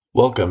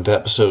Welcome to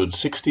episode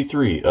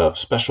 63 of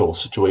Special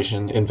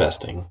Situation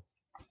Investing.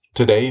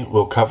 Today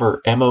we'll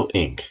cover Ammo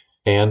Inc.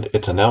 and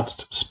its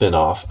announced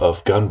spin-off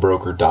of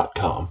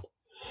GunBroker.com.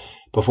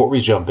 Before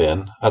we jump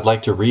in, I'd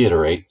like to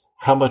reiterate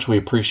how much we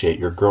appreciate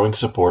your growing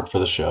support for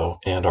the show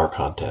and our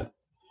content.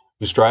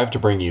 We strive to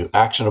bring you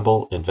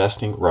actionable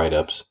investing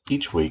write-ups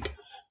each week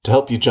to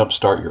help you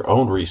jumpstart your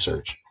own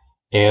research,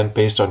 and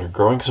based on your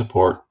growing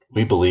support,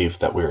 we believe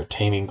that we're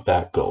attaining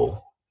that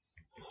goal.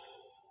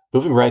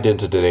 Moving right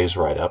into today's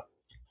write-up,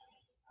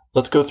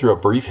 let's go through a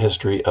brief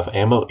history of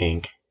Ammo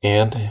Inc.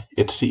 and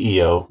its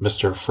CEO,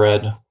 Mr.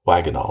 Fred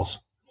Wagenhals.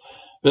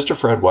 Mr.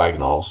 Fred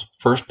Wagenhals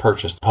first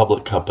purchased the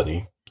public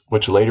company,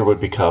 which later would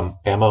become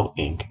Ammo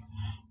Inc.,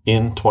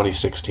 in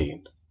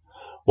 2016.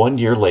 1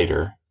 year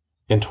later,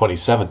 in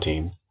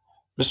 2017,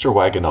 Mr.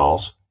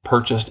 Wagenhals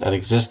purchased an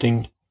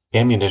existing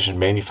ammunition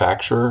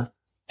manufacturer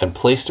and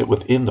placed it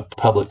within the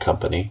public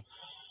company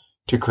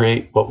to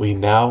create what we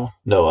now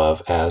know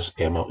of as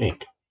Ammo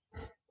Inc.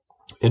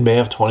 In May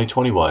of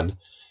 2021,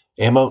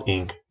 Ammo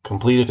Inc.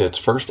 completed its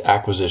first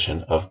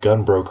acquisition of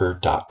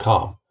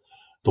GunBroker.com,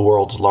 the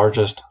world's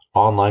largest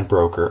online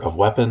broker of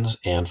weapons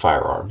and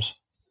firearms,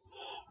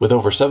 with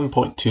over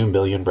 7.2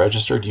 million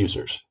registered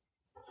users.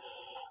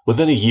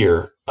 Within a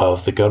year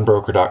of the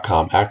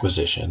GunBroker.com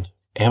acquisition,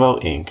 Ammo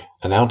Inc.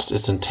 announced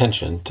its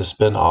intention to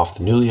spin off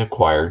the newly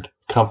acquired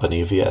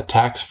company via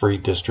tax-free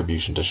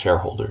distribution to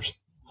shareholders.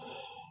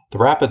 The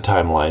rapid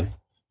timeline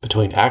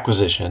between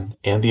acquisition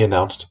and the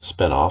announced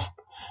spin-off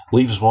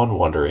leaves one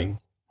wondering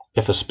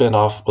if a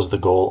spin-off was the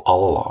goal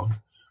all along,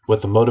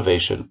 with the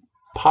motivation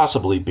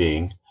possibly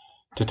being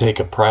to take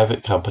a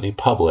private company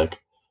public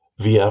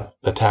via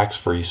the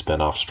tax-free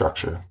spin-off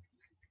structure.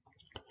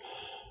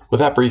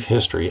 With that brief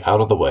history out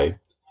of the way,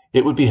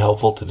 it would be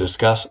helpful to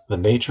discuss the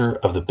nature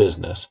of the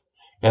business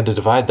and to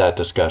divide that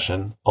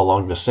discussion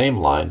along the same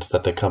lines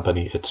that the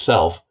company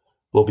itself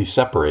will be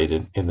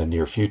separated in the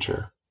near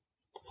future.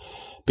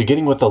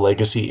 Beginning with the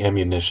legacy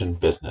ammunition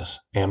business,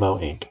 Ammo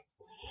Inc.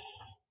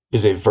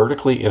 is a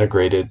vertically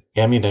integrated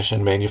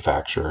ammunition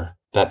manufacturer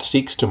that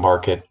seeks to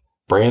market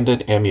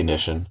branded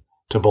ammunition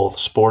to both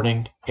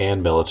sporting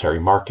and military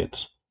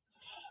markets.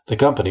 The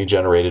company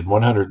generated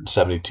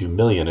 $172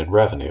 million in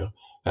revenue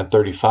and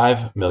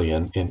 $35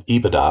 million in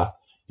EBITDA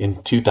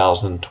in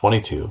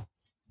 2022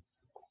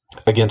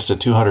 against a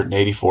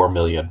 $284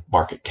 million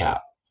market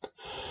cap.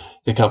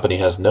 The company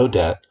has no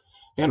debt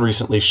and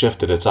recently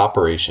shifted its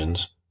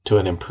operations to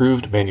an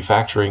improved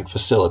manufacturing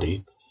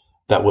facility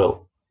that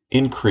will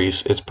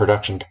increase its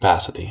production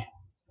capacity.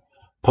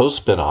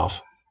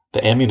 Post-spinoff,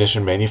 the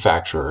ammunition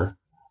manufacturer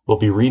will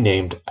be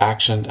renamed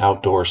Action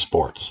Outdoor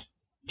Sports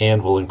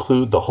and will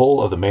include the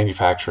whole of the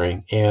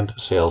manufacturing and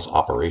sales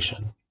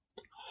operation.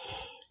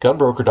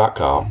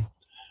 GunBroker.com,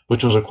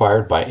 which was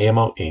acquired by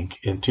Ammo Inc.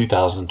 in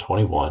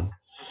 2021,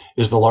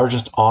 is the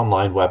largest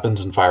online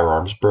weapons and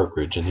firearms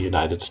brokerage in the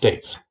United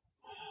States.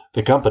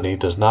 The company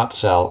does not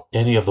sell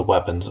any of the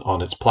weapons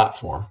on its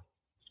platform,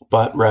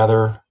 but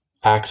rather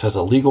acts as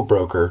a legal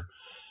broker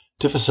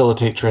to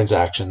facilitate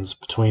transactions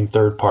between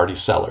third-party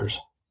sellers.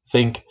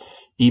 Think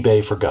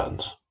eBay for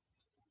guns.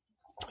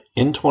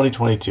 In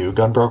 2022,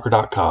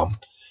 GunBroker.com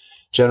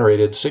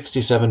generated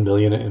 $67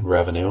 million in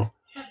revenue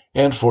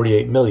and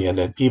 $48 million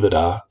in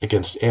EBITDA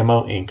against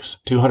Ammo Inc.'s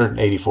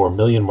 $284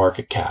 million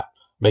market cap,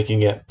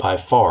 making it by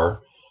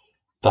far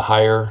the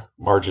higher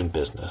margin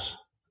business.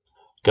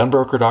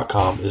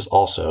 GunBroker.com is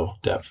also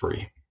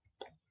debt-free.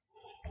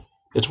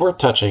 It's worth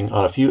touching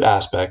on a few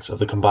aspects of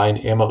the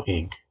combined Ammo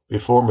Inc.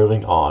 before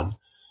moving on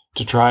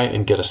to try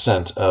and get a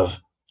sense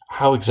of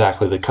how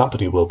exactly the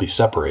company will be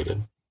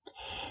separated.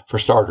 For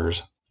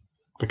starters,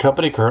 the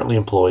company currently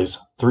employs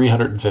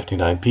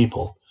 359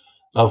 people,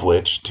 of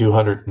which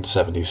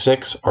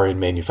 276 are in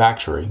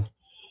manufacturing,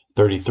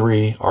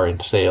 33 are in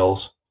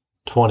sales,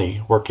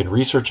 20 work in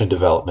research and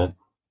development,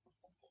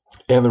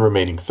 and the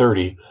remaining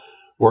 30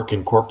 work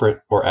in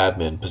corporate or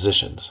admin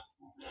positions.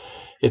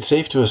 It's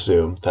safe to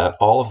assume that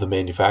all of the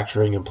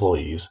manufacturing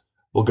employees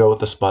will go with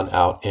the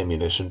spun-out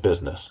ammunition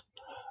business,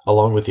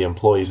 along with the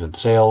employees in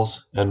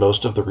sales and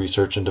most of the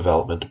research and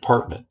development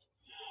department,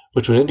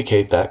 which would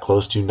indicate that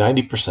close to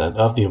 90%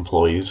 of the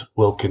employees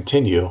will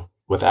continue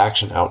with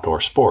Action Outdoor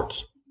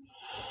Sports.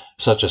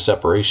 Such a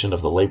separation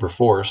of the labor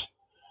force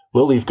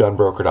will leave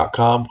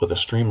GunBroker.com with a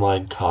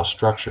streamlined cost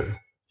structure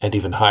and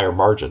even higher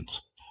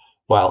margins,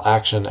 while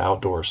Action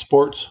Outdoor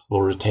Sports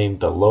will retain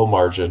the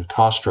low-margin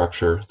cost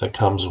structure that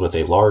comes with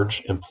a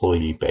large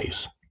employee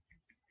base.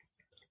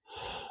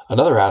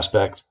 Another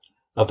aspect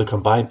of the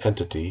combined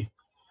entity,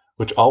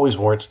 which always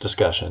warrants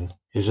discussion,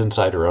 is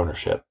insider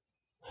ownership.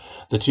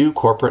 The two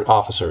corporate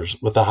officers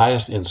with the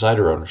highest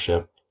insider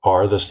ownership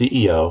are the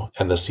CEO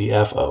and the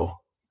CFO.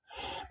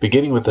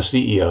 Beginning with the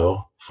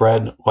CEO,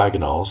 Fred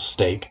Wagenhals'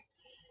 stake,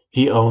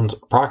 he owns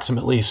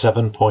approximately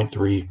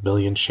 7.3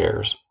 million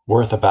shares,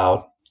 worth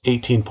about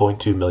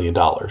 $18.2 million,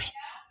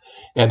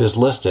 and is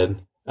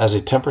listed as a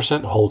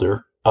 10%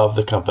 holder of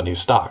the company's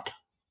stock.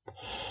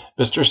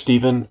 Mr.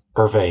 Stephen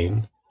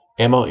Irvine,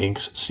 Ammo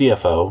Inc.'s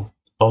CFO,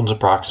 owns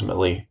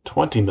approximately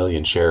 20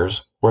 million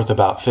shares worth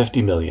about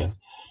 $50 million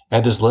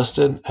and is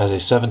listed as a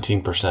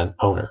 17%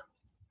 owner.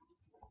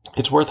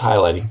 It's worth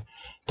highlighting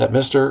that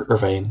Mr.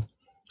 Irvine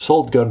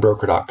sold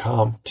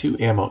GunBroker.com to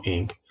Ammo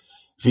Inc.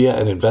 via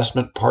an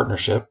investment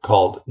partnership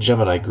called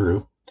Gemini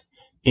Group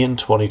in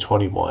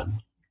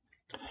 2021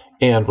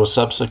 and was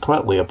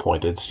subsequently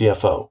appointed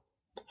CFO.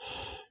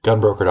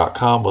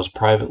 GunBroker.com was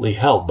privately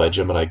held by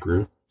Gemini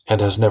Group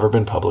and has never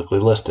been publicly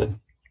listed.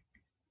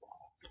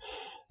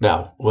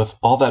 Now, with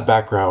all that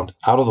background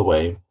out of the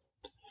way,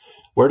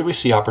 where do we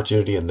see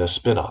opportunity in this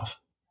spinoff?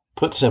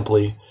 Put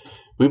simply,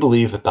 we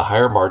believe that the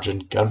higher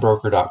margin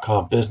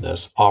GunBroker.com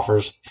business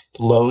offers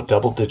low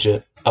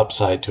double-digit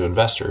upside to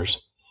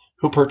investors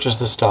who purchase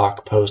the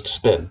stock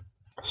post-spin.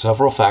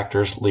 Several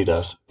factors lead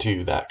us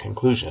to that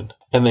conclusion,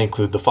 and they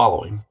include the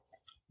following.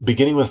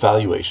 Beginning with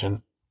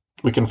valuation,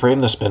 we can frame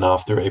the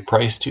spinoff through a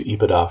price to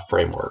EBITDA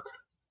framework.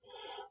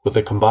 With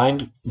a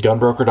combined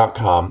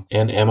GunBroker.com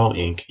and Ammo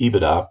Inc.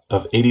 EBITDA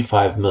of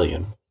 $85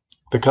 million,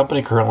 the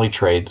company currently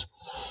trades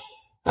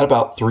at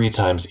about 3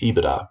 times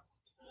EBITDA.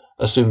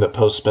 Assume that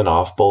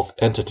post-spinoff both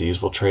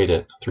entities will trade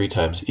at 3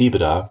 times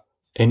EBITDA,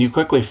 and you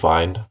quickly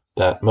find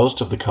that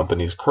most of the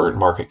company's current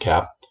market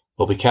cap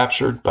will be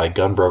captured by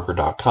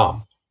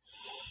GunBroker.com.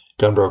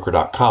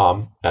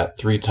 GunBroker.com at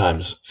 3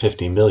 times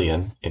 $50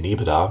 million in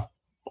EBITDA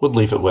would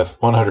leave it with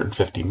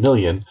 $150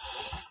 million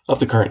of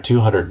the current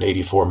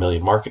 $284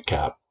 million market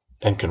cap,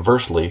 and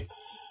conversely,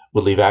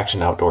 would leave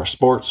Action Outdoor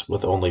Sports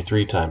with only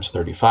 3 times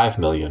 $35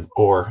 million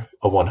or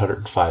a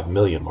 $105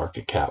 million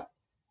market cap.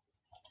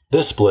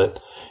 This split,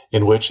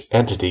 in which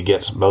entity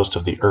gets most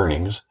of the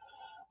earnings,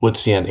 would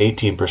see an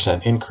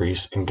 18%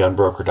 increase in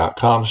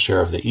GunBroker.com's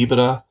share of the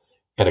EBITDA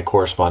and a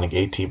corresponding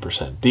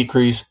 18%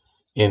 decrease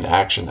in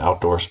Action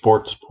Outdoor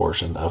Sports'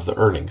 portion of the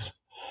earnings.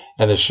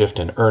 And this shift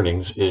in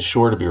earnings is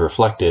sure to be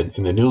reflected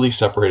in the newly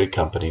separated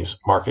company's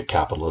market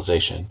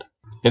capitalization.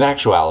 In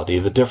actuality,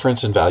 the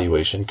difference in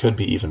valuation could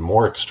be even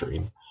more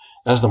extreme,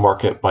 as the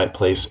market might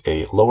place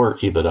a lower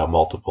EBITDA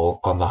multiple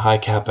on the high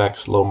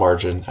capex, low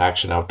margin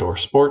Action Outdoor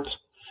Sports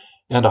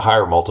and a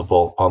higher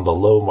multiple on the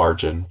low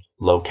margin,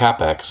 low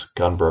capex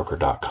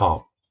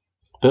GunBroker.com.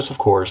 This, of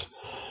course,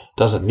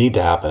 doesn't need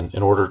to happen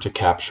in order to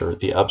capture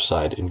the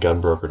upside in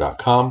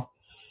GunBroker.com,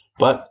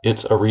 but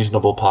it's a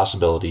reasonable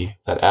possibility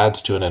that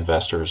adds to an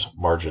investor's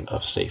margin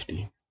of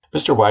safety.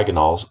 Mr.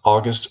 Wagenall's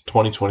August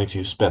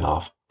 2022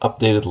 spinoff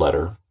updated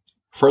letter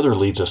further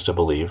leads us to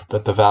believe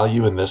that the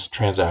value in this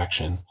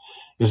transaction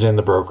is in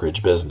the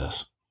brokerage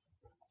business.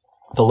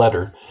 The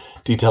letter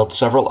detailed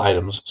several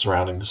items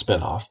surrounding the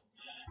spinoff,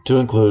 to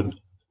include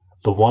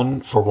the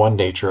one-for-one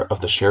nature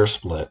of the share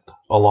split,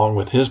 along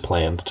with his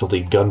plans to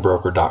lead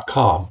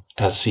GunBroker.com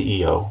as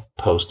CEO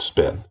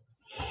post-spin.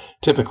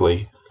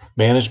 Typically,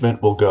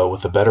 management will go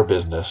with the better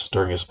business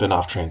during a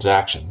spinoff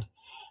transaction,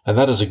 and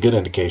that is a good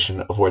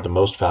indication of where the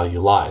most value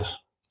lies.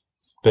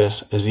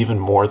 This is even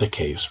more the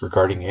case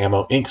regarding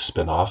Ammo Inc.'s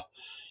spinoff,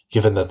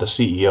 given that the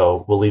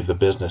CEO will leave the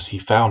business he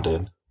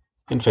founded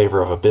in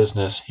favor of a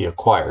business he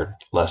acquired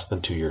less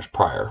than 2 years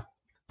prior.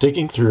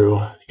 Digging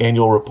through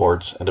annual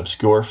reports and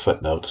obscure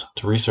footnotes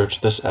to research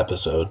this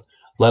episode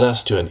led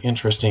us to an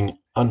interesting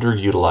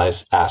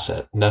underutilized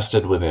asset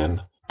nested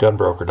within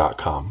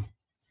GunBroker.com.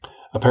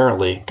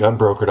 Apparently,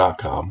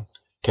 GunBroker.com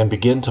can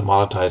begin to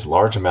monetize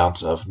large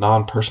amounts of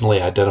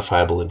non-personally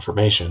identifiable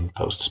information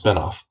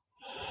post-spinoff.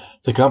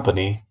 The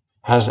company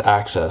has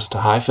access to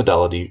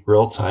high-fidelity,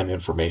 real-time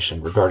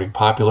information regarding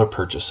popular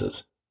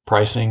purchases,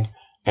 pricing,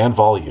 and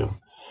volume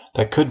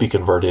that could be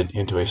converted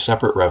into a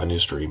separate revenue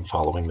stream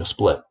following the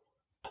split.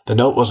 The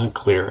note wasn't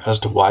clear as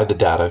to why the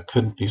data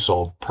couldn't be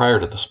sold prior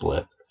to the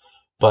split,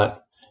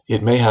 but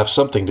it may have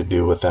something to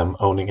do with them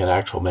owning an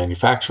actual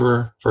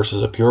manufacturer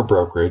versus a pure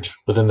brokerage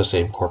within the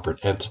same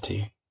corporate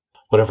entity.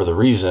 Whatever the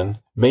reason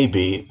may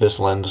be, this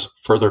lends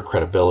further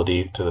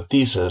credibility to the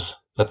thesis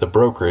that the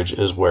brokerage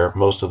is where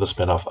most of the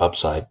spinoff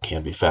upside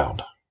can be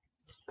found.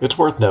 It's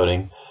worth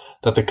noting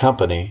that the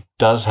company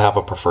does have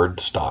a preferred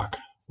stock,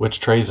 which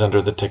trades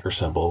under the ticker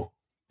symbol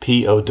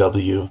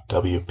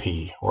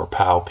POWWP or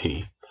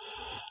POWP.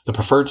 The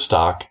preferred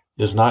stock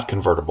is not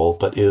convertible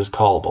but is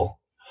callable.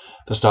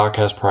 The stock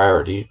has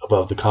priority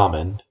above the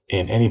common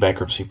in any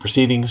bankruptcy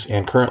proceedings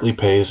and currently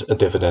pays a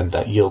dividend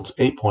that yields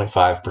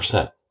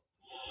 8.5%.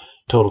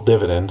 Total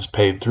dividends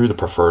paid through the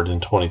preferred in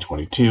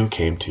 2022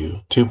 came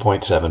to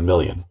 $2.7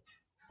 million.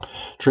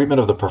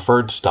 Treatment of the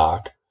preferred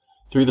stock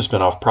through the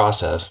spinoff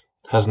process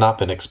has not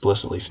been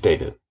explicitly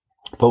stated,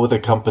 but with the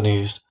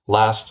company's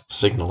last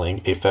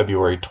signaling a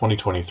February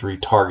 2023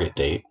 target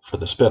date for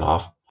the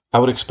spinoff, I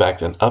would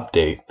expect an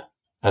update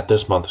at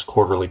this month's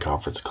quarterly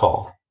conference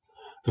call.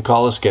 The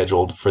call is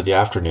scheduled for the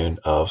afternoon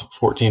of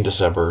 14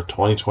 December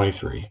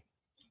 2023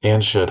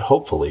 and should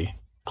hopefully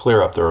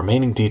clear up the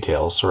remaining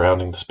details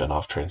surrounding the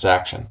spinoff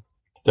transaction.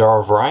 There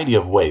are a variety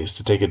of ways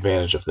to take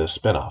advantage of this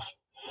spinoff.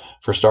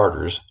 For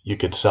starters, you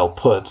could sell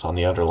puts on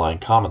the underlying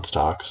common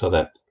stock so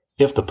that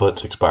if the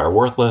puts expire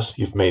worthless,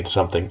 you've made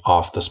something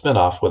off the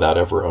spinoff without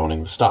ever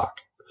owning the stock.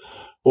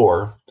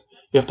 Or,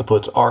 if the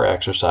puts are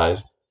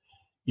exercised,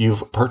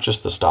 you've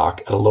purchased the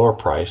stock at a lower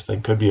price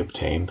than could be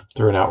obtained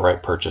through an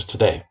outright purchase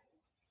today.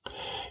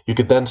 You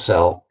could then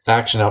sell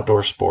Action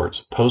Outdoor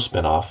Sports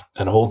post-spinoff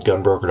and hold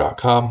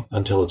GunBroker.com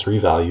until it's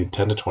revalued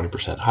 10 to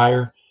 20%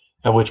 higher,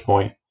 at which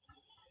point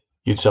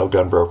you'd sell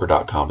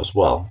GunBroker.com as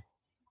well.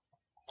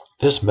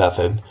 This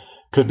method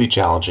could be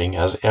challenging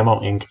as Ammo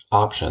Inc.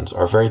 options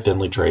are very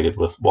thinly traded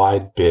with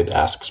wide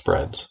bid-ask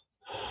spreads.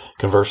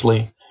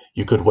 Conversely,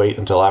 you could wait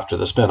until after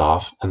the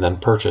spinoff and then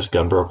purchase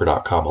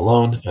GunBroker.com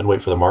alone and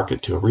wait for the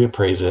market to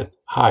reappraise it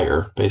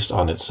higher based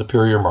on its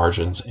superior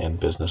margins and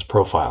business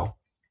profile.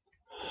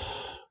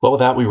 Well, with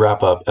that, we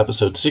wrap up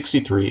episode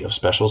 63 of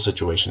Special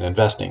Situation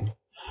Investing.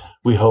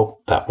 We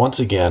hope that once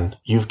again,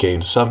 you've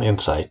gained some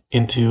insight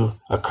into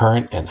a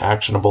current and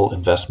actionable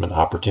investment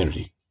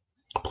opportunity.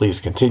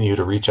 Please continue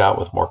to reach out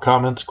with more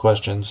comments,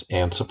 questions,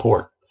 and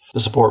support. The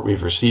support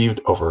we've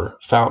received over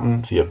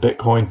Fountain via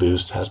Bitcoin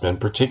Boost has been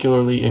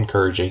particularly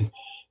encouraging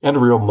and a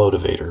real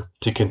motivator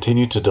to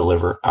continue to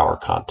deliver our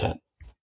content.